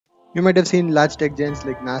You might have seen large tech giants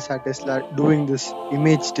like NASA, Tesla doing this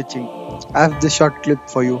image stitching. I have this short clip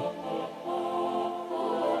for you.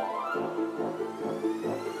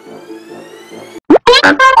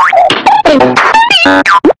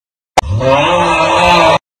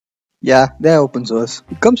 Yeah, they're open source.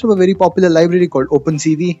 It comes from a very popular library called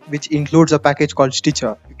OpenCV, which includes a package called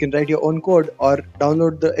Stitcher. You can write your own code or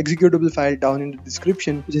download the executable file down in the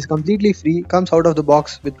description, which is completely free, comes out of the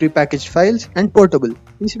box with prepackaged files, and portable.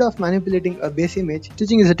 Instead of manipulating a base image,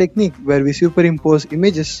 stitching is a technique where we superimpose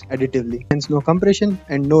images additively, hence no compression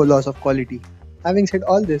and no loss of quality. Having said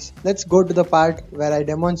all this, let's go to the part where I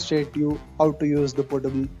demonstrate you how to use the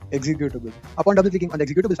portable executable. Upon double clicking on the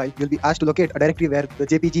executable file, you'll be asked to locate a directory where the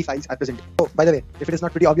JPG files are present. Oh, by the way, if it is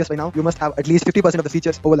not pretty obvious by now, you must have at least 50% of the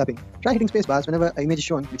features overlapping. Try hitting spacebar whenever an image is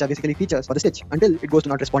shown, which are basically features for the stitch, until it goes to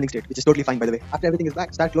not responding state, which is totally fine by the way. After everything is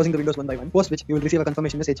back, start closing the windows one by one, post which you will receive a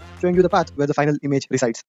confirmation message showing you the path where the final image resides.